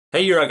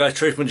Hey, you're right guys,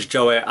 Trace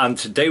Joe here, and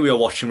today we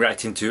are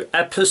reacting to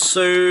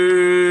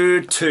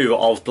episode 2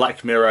 of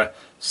Black Mirror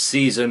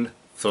Season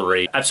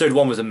 3. Episode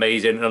 1 was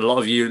amazing, and a lot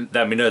of you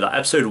let me know that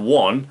episode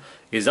 1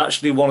 is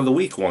actually one of the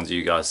weaker ones,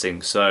 you guys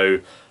think. So,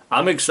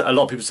 I'm excited. A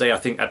lot of people say I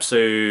think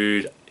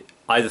episode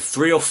either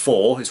 3 or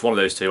 4, it's one of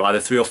those two, either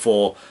 3 or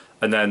 4,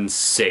 and then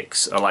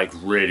 6 are like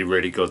really,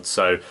 really good.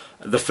 So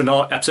the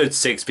finale, episode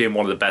 6 being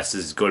one of the best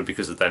is good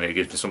because then it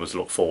gives me something to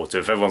look forward to.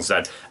 If everyone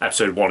said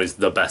episode 1 is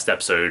the best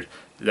episode,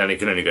 then it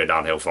can only go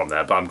downhill from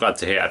there. But I'm glad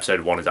to hear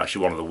episode 1 is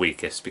actually one of the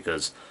weakest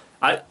because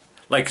I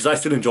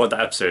still enjoyed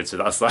that episode, so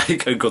that's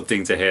like a good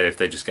thing to hear if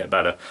they just get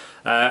better.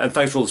 And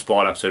thanks for all the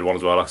support on episode 1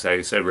 as well. Like I say,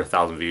 it's over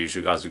 1,000 views.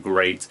 You guys are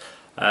great.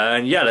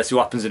 And yeah, let's see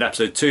what happens in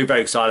episode 2. Very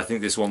excited. I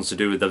think this one's to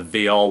do with the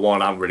VR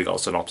one. I haven't really got a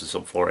synopsis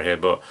up for it here,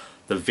 but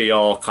the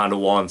VR kind of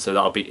one, so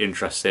that'll be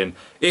interesting.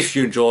 If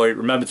you enjoy,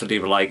 remember to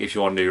leave a like. If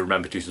you are new,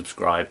 remember to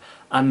subscribe.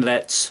 And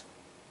let's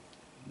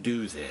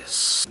do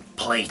this.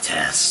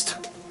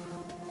 Playtest.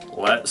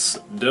 Let's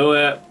do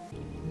it.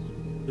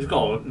 He's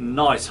got a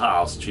nice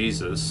house,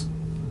 Jesus.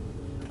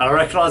 And I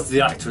recognise the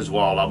actor as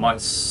well. I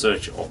might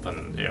search it up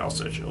and yeah, I'll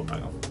search it up.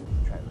 Hang on.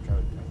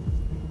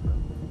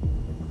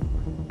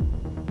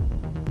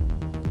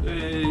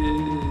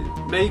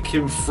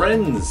 Making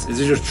friends. Is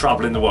he just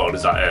travelling the world?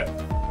 Is that it?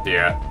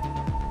 Yeah.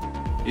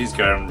 He's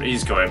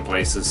going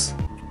places.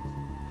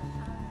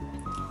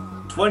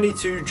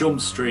 22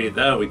 Jump Street.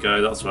 There we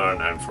go. That's where I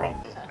know him from.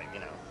 You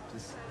know,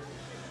 just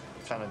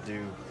trying to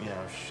do, you know,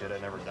 shit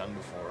I've never done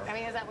before. I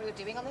mean, is that what you're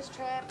doing on this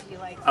trip? You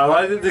like? I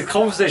like the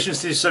conversation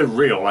seems so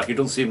real. Like it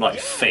doesn't seem like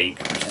fake.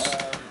 Which is,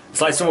 it's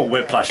like somewhat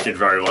Whiplash did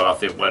very well, I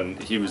think, when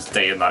he was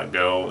dating that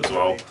girl as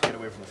well. Get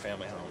away from the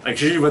family home.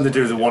 Like usually when they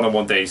do the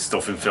one-on-one date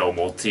stuff in film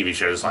or TV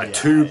shows, it's like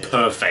too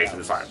perfect.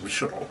 And it's like,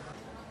 shut up.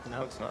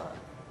 No, it's not.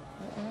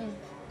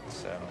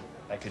 So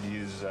I could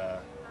use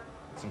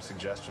some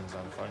suggestions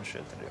on fun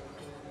shit to do.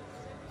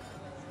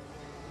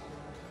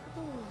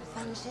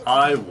 Fun shit.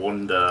 I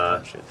wonder.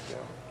 Fun shit to do.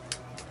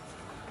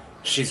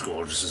 She's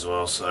gorgeous as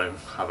well, so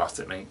have at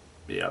it, mate.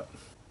 Yeah.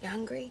 You're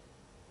hungry?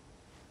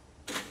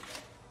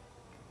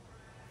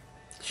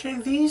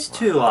 Check these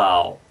two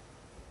out.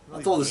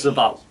 I thought this was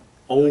about.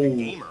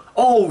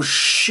 Oh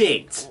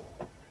shit!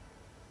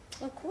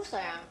 Of course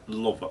I am.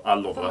 Love her. I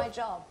love For her. my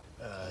job.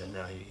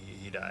 No,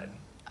 he died.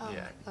 Oh,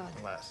 yeah, God.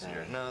 last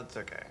year. No, it's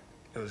okay.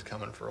 It was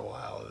coming for a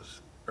while. It was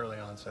early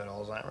onset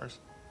Alzheimer's.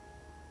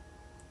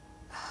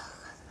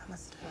 That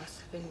must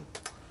have been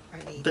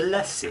really.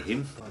 Bless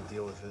him. I'll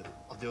deal with it.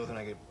 I'll deal with it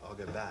when I'll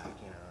get back.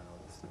 You know,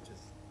 it's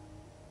just.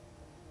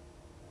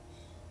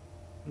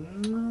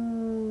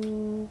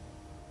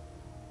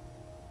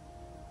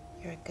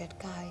 You're a good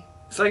guy.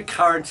 It's like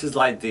characters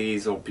like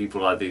these or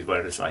people like these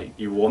where it's like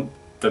you want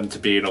them to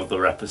be in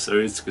other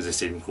episodes because they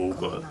seem cool,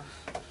 but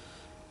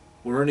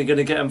we're only going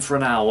to get them for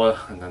an hour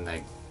and then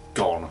they're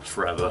gone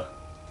forever.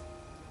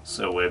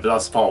 So weird, but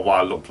that's part of why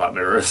I love Black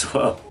Mirror as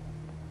well.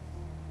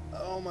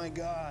 Oh my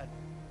god.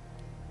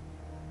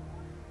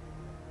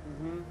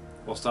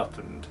 What's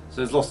happened?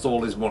 So he's lost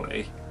all his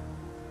money.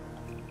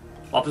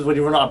 What happens when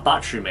you run out of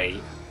battery,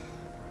 mate?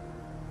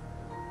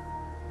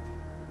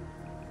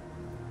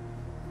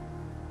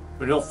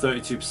 We're not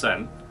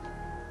 32%.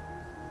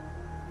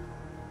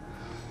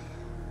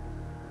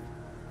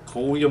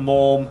 Call your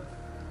mom.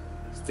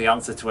 It's the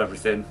answer to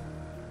everything.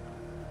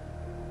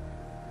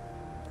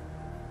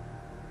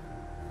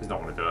 He's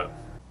not going to do it.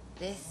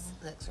 This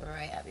looks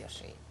right up your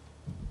street.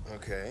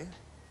 Okay.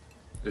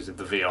 Is it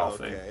the VR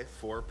thing? Okay,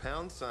 4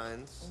 pound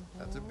signs.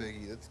 That's a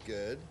biggie. That's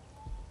good.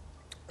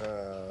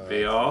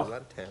 VR. Out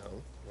of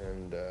town,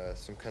 and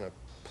some kind of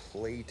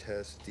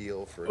Playtest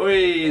deal for.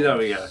 Oi, there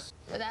we go.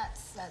 But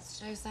that's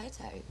Joe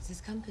Saito. It's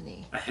his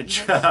company.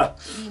 Genius.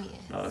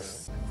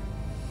 Nice.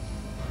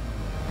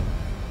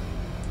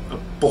 A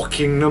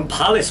Buckingham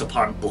Palace,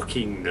 apparently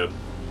Buckingham.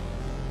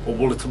 Or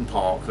Woollerton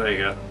Park, there you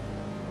go.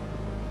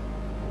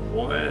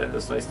 What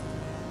is this?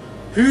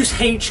 Whose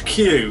HQ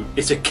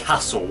is a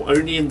castle,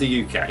 only in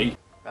the UK?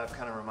 That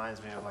kind of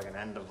reminds me of like an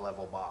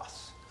end-of-level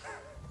boss.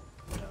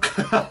 You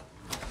know?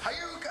 How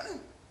you gonna?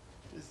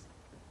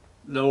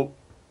 Nope.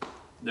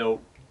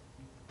 Nope.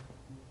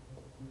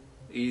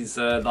 He's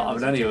not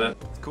having any of it.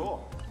 It's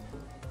cool.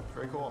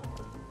 Very cool.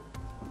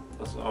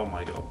 That's, oh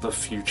my god, the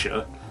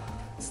future.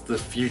 It's the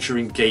future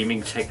in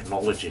gaming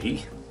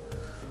technology.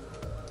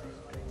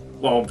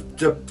 Well,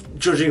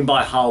 judging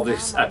by how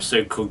this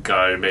episode could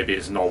go, maybe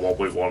it's not what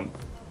we want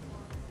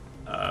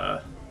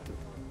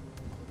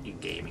in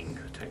gaming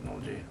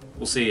technology.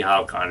 We'll see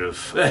how kind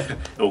of it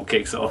all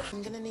kicks off.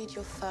 I'm gonna need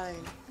your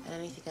phone and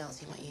anything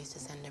else you might use to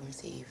send and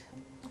receive.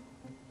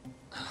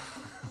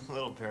 A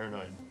little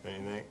paranoid,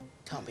 don't you think?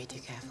 Can't be too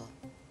careful.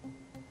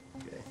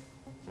 Okay,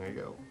 there you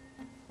go.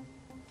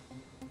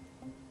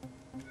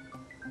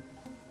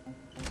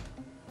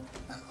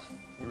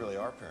 You really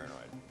are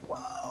paranoid.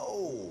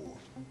 Whoa!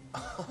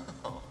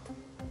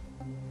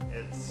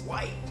 It's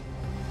white.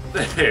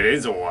 It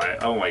is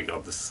alright. Oh my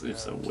god, this is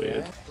so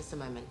weird. Just a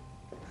moment.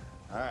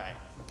 All right.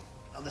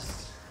 I'll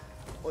just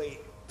wait.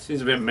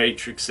 Seems a bit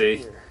Matrixy.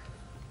 Here.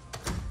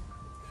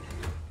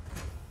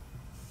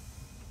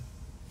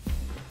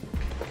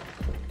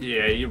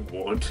 Yeah, you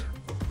would.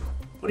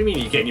 What do you mean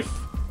you're getting your...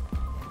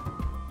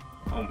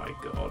 Oh my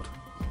god.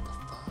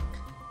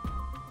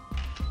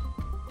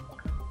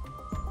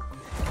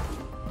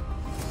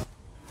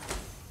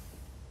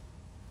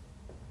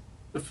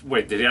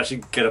 Wait, did he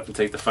actually get up and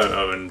take the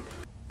photo and...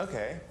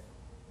 Okay.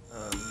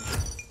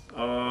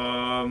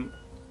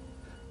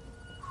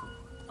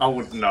 I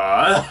would... No.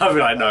 I'd be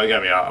like, no,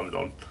 get me out, I'm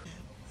done.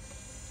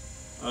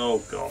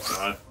 Oh god,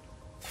 no.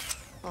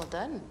 Well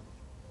done.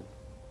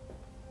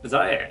 Is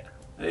that it?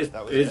 It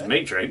is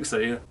Matrix, so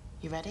yeah.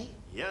 You ready?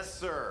 Yes,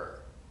 sir.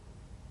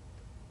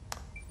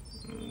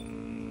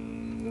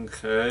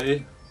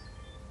 Okay.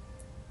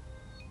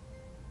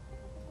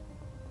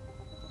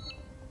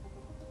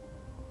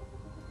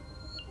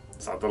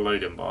 Is that the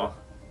loading bar?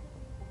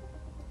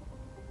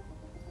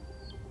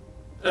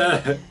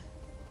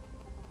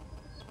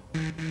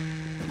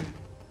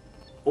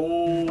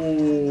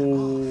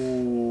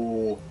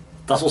 Oh,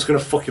 that's what's gonna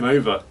fuck him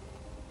over.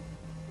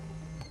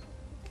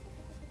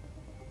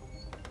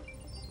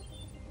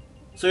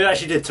 So he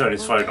actually did turn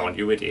his phone on,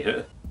 you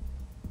idiot.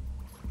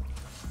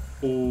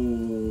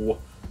 Oh,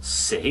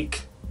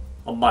 sick.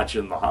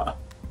 Imagine that.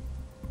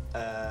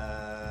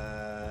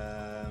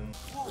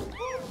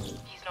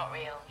 He's not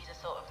real. He's a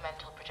sort of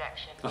mental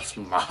projection. That's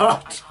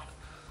mad.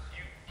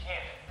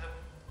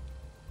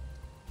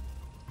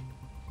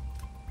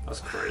 That's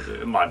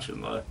crazy.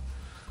 Imagine though.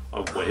 I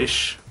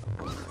wish.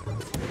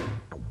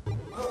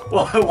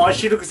 Why is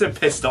she looking so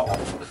pissed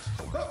off?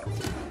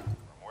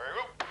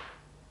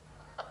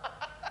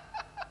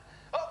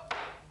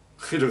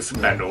 He looks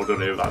mental,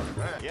 doesn't he, man?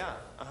 Yeah,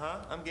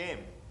 I'm game.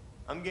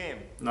 I'm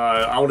game. No,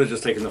 I would have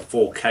just taken the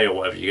 4K or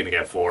whatever you're going to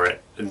get for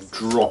it and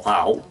drop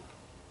out.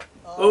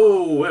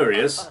 Oh, there he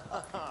is.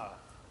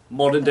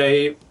 Modern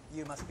day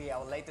You must be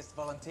our latest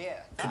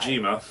volunteer.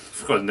 Kojima.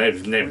 Of course,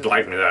 named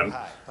like me then.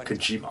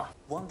 Kojima.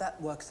 One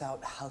that works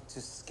out how to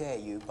scare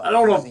you by I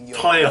don't want using to your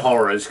play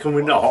horrors, can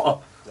we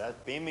not?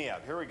 That beam me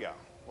up. Here we go.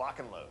 Lock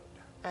and load.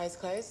 Eyes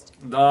closed.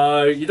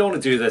 No, you don't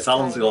want to do this. How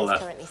long's it got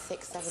left? Currently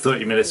 6:17.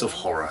 30 minutes of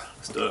horror.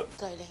 Let's do it.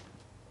 Slowly.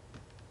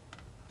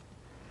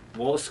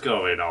 What's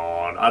going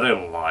on? I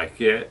don't like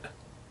it.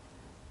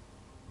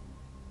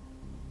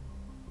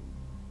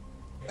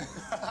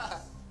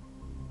 Are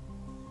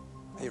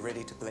you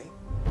ready to play?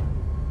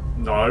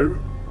 No.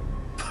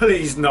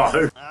 Please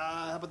no.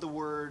 How about the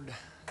word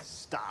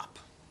stop?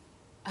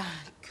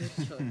 Good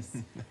choice.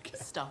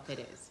 Stop it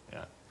is.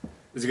 Yeah.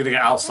 Is he going to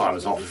get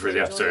Alzheimer's halfway through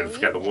the episode and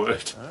forget the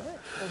word?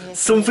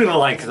 Something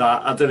like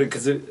that. I don't know,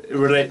 because it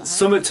relates...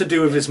 Something to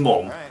do with his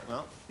mum Alright,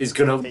 well. is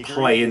going to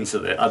play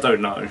into it. I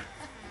don't know.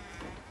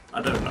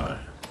 I don't know.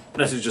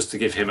 Unless it's just to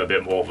give him a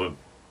bit more of a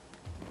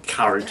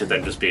character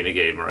than just being a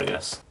gamer, I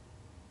guess.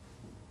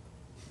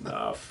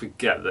 No,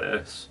 forget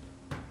this.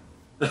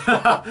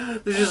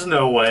 There's just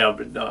no way I've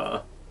been...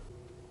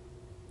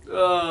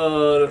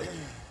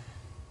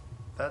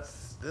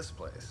 That's this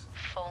place.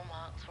 Full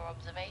marks for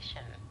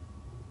observation.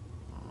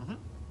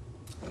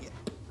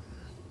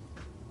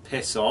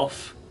 Piss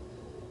off.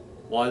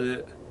 Why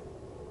did...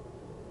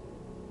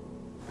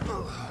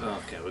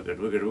 Okay, we're good.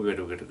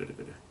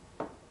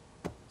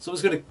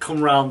 Someone's gonna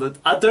come round the...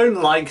 I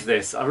don't like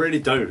this. I really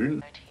don't.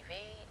 No TV,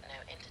 no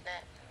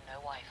internet, no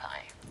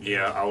Wi-Fi.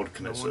 Yeah, I would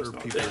commit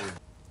suicide.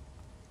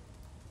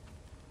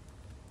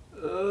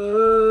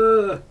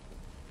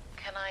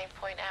 Can I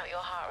point out your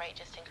heart rate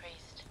just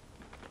increased?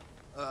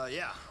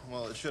 Yeah.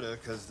 Well, it should have,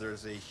 because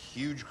there's a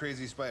huge,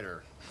 crazy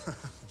spider.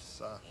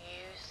 Just,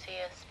 You see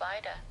a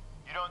spider?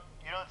 You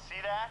don't see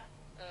that?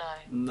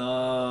 No.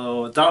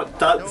 No,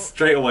 that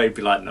straight away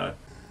be like no.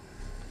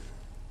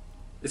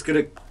 It's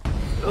gonna...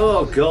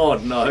 Oh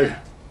god, no.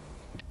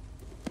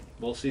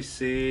 What's he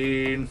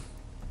seen?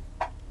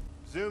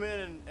 Zoom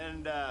in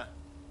and you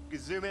can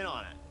zoom in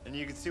on it, and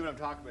you can see what I'm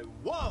talking about.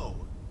 Whoa!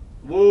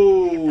 Now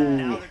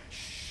Whoa!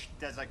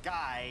 there's a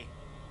guy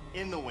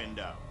in the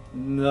window.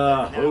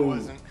 No. And that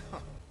wasn't.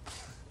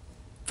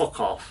 Fuck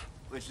off.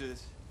 Which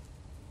is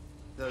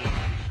the.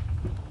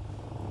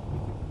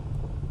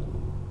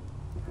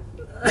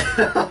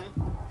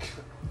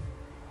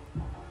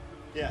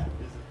 Yeah.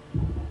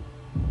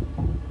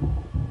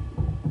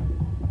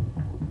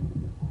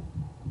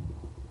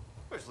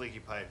 Where's leaky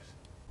pipes?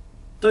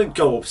 Don't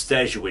go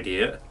upstairs, you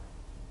idiot.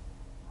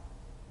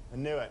 I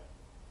knew it.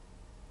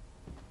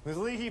 With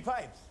leaky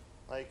pipes.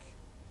 Like.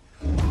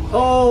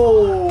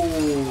 Oh,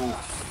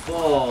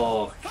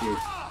 fuck you.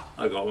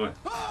 I got one.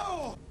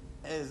 Oh!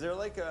 Is there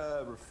like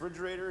a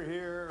refrigerator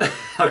here?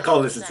 I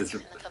can't listen to this.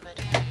 Snacks in the cupboard.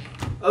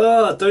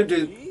 Oh, don't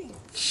do...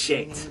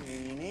 Shit.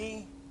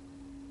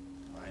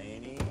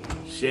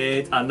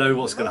 Shit, I know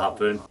what's gonna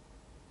happen.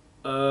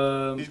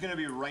 He's gonna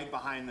be right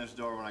behind this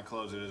door when I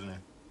close it, isn't he?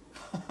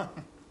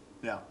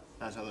 Yeah,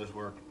 that's how this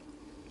works.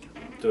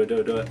 Do it.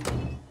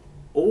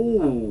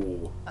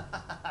 Oh.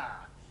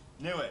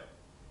 Knew it.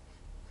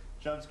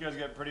 Jump scares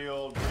get pretty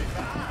old.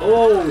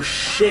 Oh,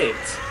 shit.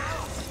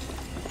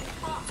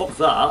 Fuck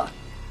that.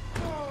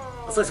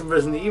 That's like some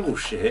Resident Evil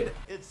shit.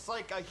 It's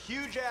like a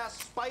huge ass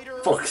spider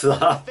Fuck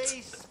that. with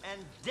face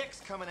and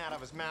dicks coming out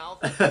of his mouth.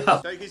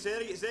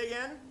 Say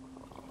again?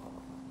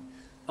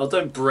 Oh,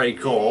 don't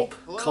break up.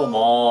 Hello? Come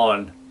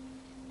on.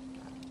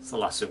 It's the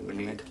last thing we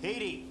need.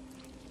 Katie.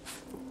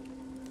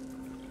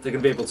 They're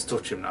going to be able to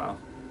touch him now.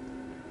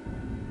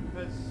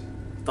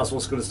 That's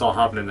what's going to start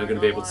happening. They're going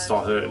to be able to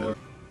start hurting him.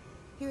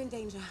 You're in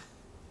danger.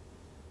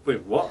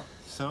 Wait, what?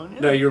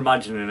 Sonia? No, you're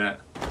imagining it.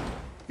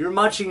 You're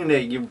imagining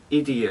it, you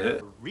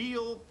idiot.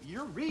 Real.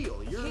 You're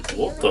real.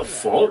 What the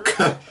fuck?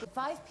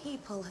 5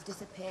 people have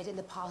disappeared in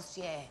the past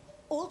year.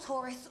 All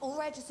tourists, all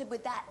registered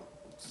with that.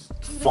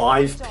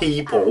 5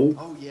 people?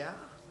 Oh, yeah?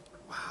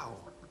 Wow.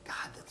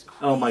 God, that's crazy.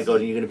 Oh my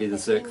god, you're going to be the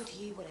They've 6th. to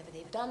you, whatever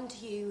they've done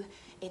to you,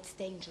 it's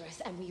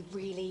dangerous, and we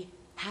really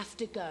have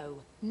to go.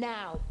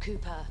 Now,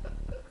 Cooper.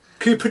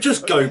 Cooper,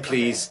 just go,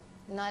 please.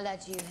 And I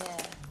led you here.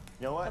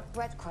 You know A what?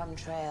 breadcrumb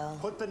trail.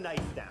 Put the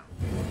knife down.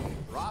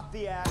 Drop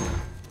the act.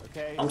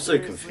 Okay? I'm so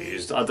Seriously,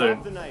 confused. I Drop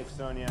don't... the knife,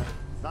 Sonia.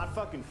 It's not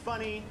fucking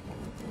funny.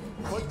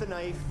 Put the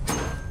knife.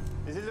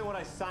 This isn't what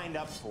I signed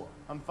up for.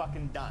 I'm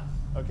fucking done.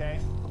 Okay?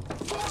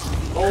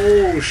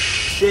 Oh,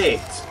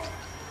 shit.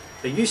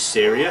 Are you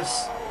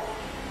serious?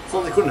 I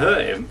thought they couldn't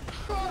hurt him.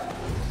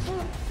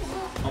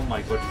 Oh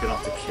my god, you're going to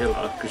have to kill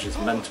her because she's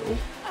mental.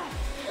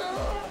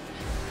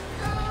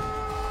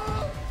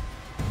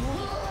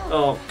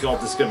 Oh god,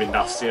 this is going to be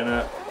nasty, isn't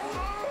it?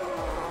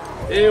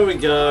 Here we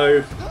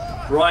go.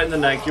 Right in the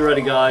neck. You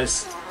ready,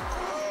 guys?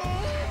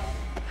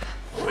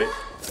 Oh, wait.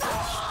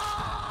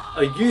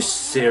 Are you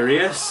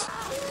serious?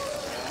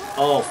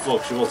 Oh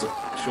fuck, she was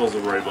a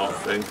robot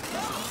thing.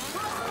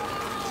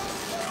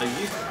 Are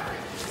you...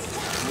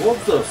 What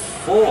the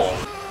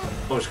fuck?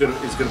 Oh, he's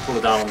gonna pull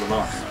her down on the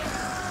knife.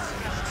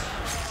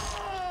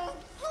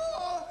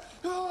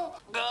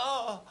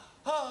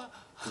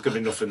 There's gonna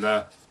be nothing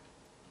there.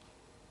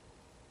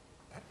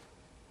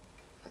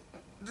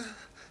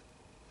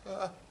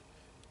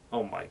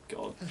 Oh my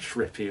god,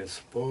 trippy as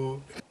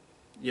fuck.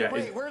 Yeah,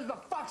 Wait, where's the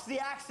fuck's the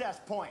access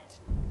point?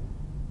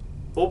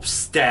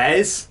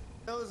 upstairs?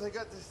 I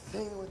got this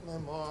thing with my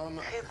mom.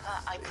 Cooper,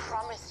 I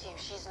promise you,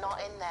 she's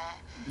not in there.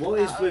 What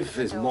is with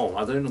his mom?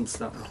 I don't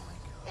understand.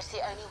 It's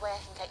the only way I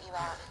can get you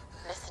out.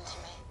 Listen to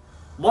me.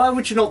 Why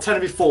would you not tell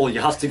me before you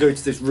have to go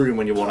to this room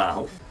when you want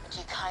out? Would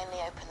you kindly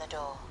open the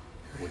door?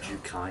 Would you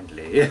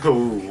kindly?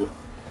 Oh,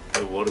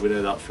 what do we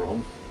know that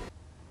from?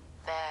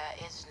 There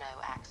is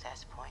no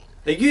access point.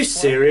 Are you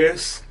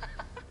serious?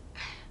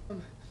 A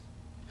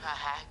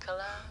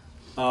heckler?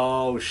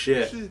 Oh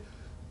shit.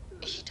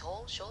 Is she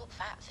tall, short,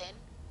 fat, thin?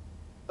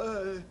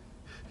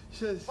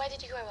 Says Where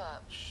did you grow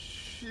up?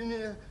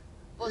 Shania.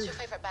 What's your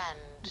favourite band?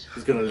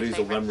 He's gonna Your lose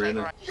all favourite memory,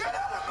 innit? flavour?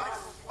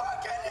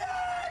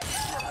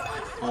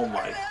 Oh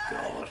my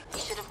god. You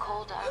should have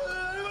called her.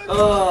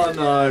 Oh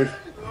no.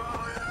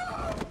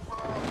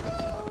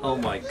 Oh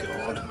my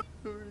god.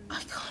 I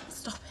can't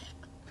stop it.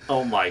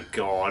 Oh my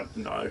god,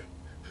 no.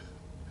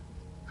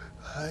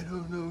 I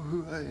don't know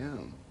who I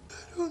am.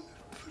 I don't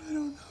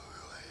know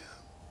who I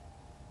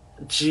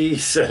am.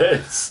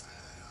 Jesus.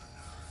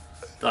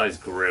 That is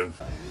grim.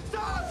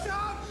 Stop!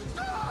 Stop!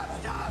 Stop!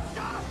 Stop!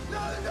 Stop! No!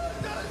 No!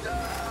 No! No!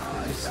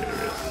 Are you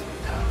serious?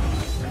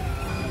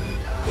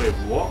 Wait,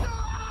 what?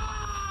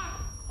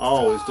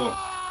 Oh, he's done.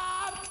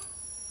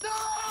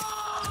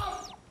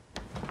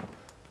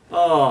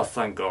 Oh,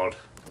 thank god.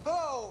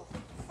 Oh!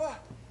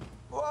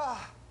 Wow!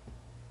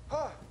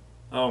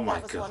 Oh my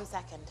That was god. 1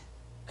 second.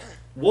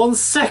 1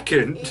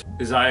 second?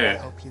 Is that I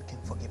it? hope you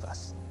can forgive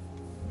us.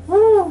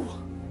 Woo!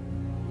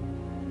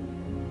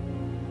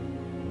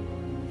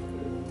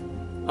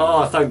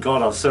 Oh, thank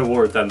god. I was so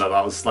worried then that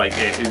was like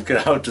it. He's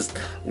gonna just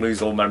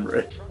lose all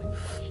memory.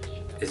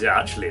 Is it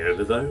actually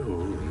over though?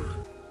 Ooh.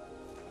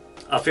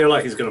 I feel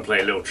like he's gonna play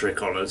a little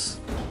trick on us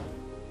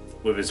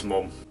with his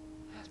mum.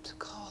 I have to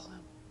call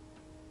him.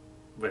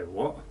 Wait,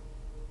 what?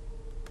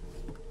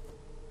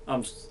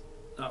 Oh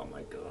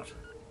my god.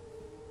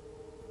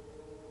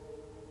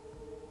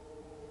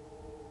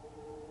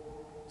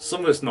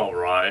 Something's not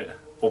right,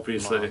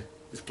 obviously. Mom.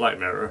 It's Black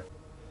Mirror.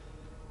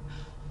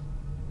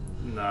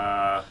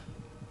 Nah.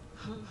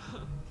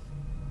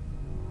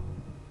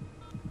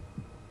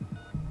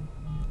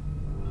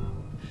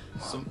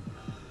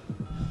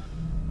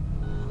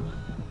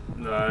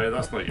 No,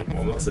 that's not your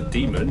mom, that's a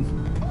demon.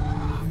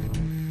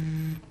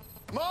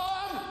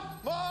 Mom!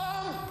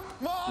 Mom!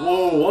 Mom!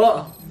 Whoa,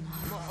 what?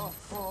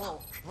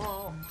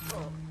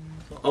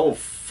 Oh,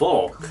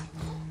 fuck.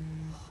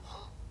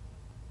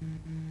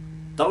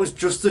 That was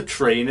just the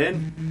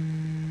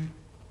training?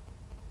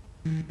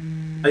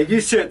 Are you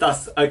sure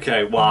that's...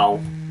 Okay, wow.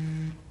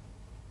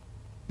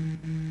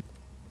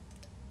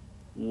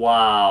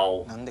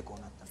 Wow. なんでこ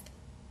うなったの？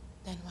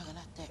電話が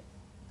鳴って。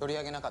取り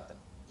上げなかったの？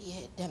い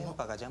え、でも。電波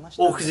が邪魔し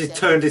た Oh, の。 because he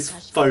turned his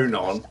phone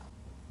on.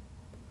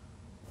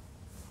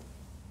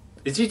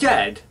 Is he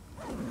dead?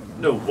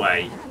 No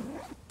way.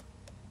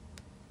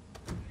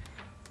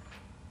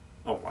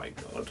 Oh my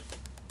god.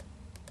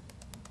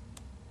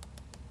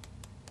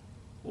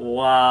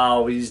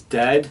 Wow, he's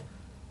dead.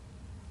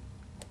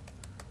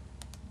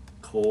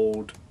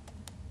 Called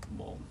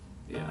mom.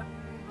 Yeah.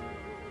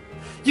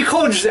 You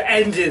can't just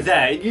end it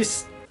there.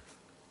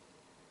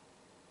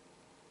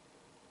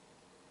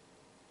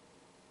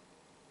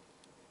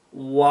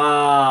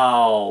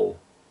 Wow.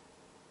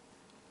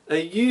 Are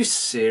you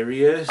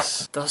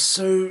serious? That's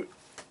so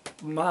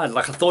mad.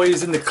 Like, I thought he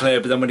was in the clear,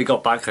 but then when he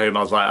got back home,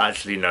 I was like,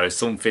 actually, no,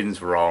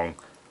 something's wrong.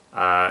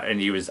 And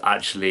he was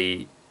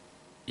actually...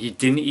 He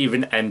didn't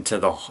even enter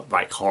the,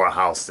 like, horror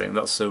house thing.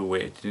 That's so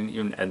weird. He didn't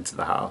even enter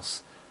the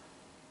house.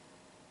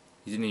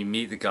 He didn't even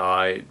meet the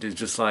guy. It was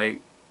just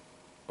like...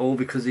 all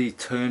because he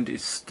turned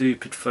his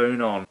stupid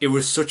phone on. It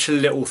was such a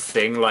little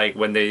thing, like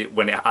when it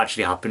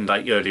actually happened,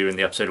 like earlier in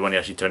the episode when he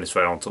actually turned his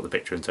phone on, took the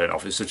picture and turned it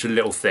off. It's such a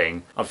little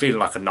thing. I'm feeling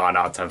like a 9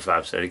 out of 10 for that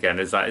episode again.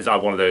 It's like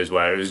one of those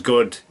where it was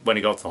good when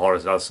he got to the horror,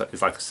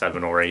 it's like a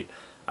 7 or 8.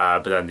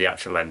 But then the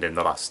actual ending,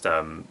 the last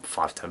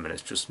 5-10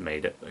 minutes just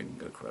made it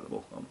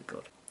incredible. Oh my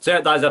god. So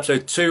yeah, that is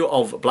episode 2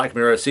 of Black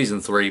Mirror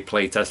Season 3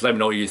 Playtest. Let me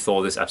know what you thought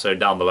of this episode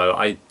down below.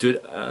 I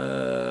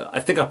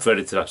think I preferred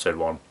it to episode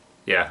 1.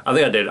 Yeah, I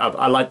think I did.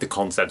 I liked the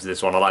concept of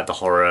this one. I liked the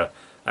horror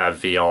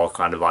VR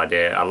kind of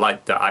idea. I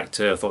liked the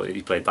actor. I thought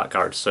he played that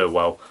character so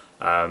well.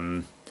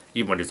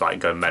 Even when he's like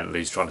going mentally,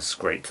 he's trying to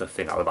scrape the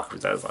thing out of the back of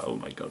his head. I was like, oh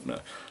my god, no.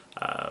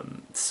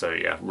 So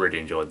yeah, really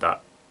enjoyed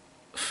that.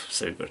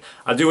 So good.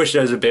 I do wish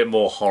there was a bit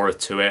more horror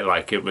to it.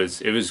 Like it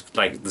was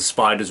like the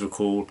spiders were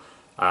cool,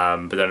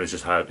 but then it was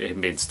just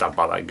him being stabbed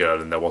by that girl,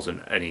 and there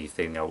wasn't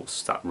anything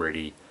else that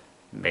really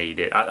made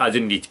it. I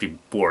didn't need to be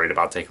worried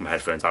about taking my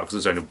headphones out because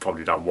there's only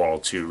probably like 1 or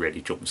 2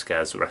 really jump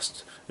scares. The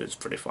rest is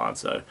pretty fine.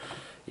 So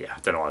yeah, I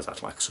don't know why I was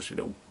acting like such a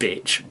little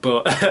bitch,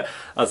 but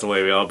that's the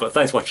way we are. But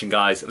thanks for watching,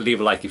 guys.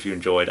 Leave a like if you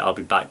enjoyed. I'll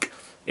be back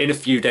in a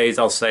few days,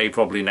 I'll say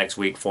probably next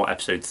week for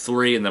episode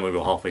 3, and then we'll be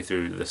halfway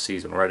through the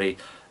season already.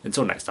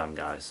 Until next time,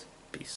 guys.